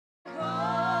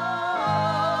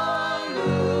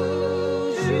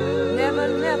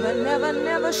never, never,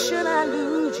 never should I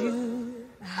lose you.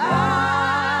 I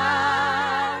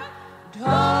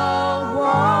don't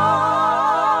want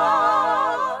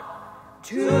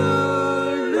to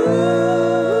lose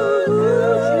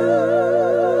you.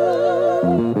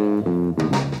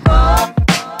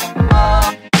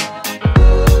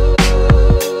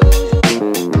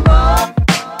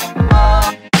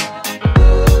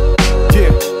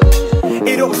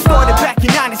 It all started back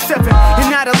in '97,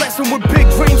 an adolescent with big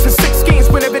dreams and 6 games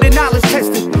whenever the knowledge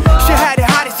tested. She had it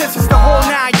hottest since the whole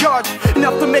 9 yards,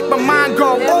 enough to make my mind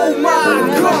go, oh my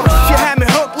God. She had me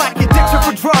hooked like addiction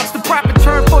for drugs, the proper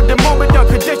term for the moment,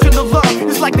 unconditional love.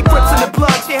 It's like the grips in the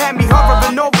blood, she had me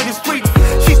hovering over the streets.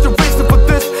 She's the reason for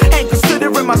this, ain't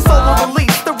considering my solo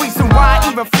release. The reason why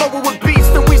I even flow with beats,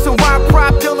 the reason why I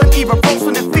prop Dylan even rose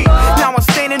on the feet. Now I'm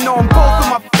standing on both of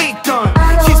my feet done.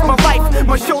 She's my life,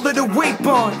 my shoulder to weep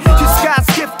on. Just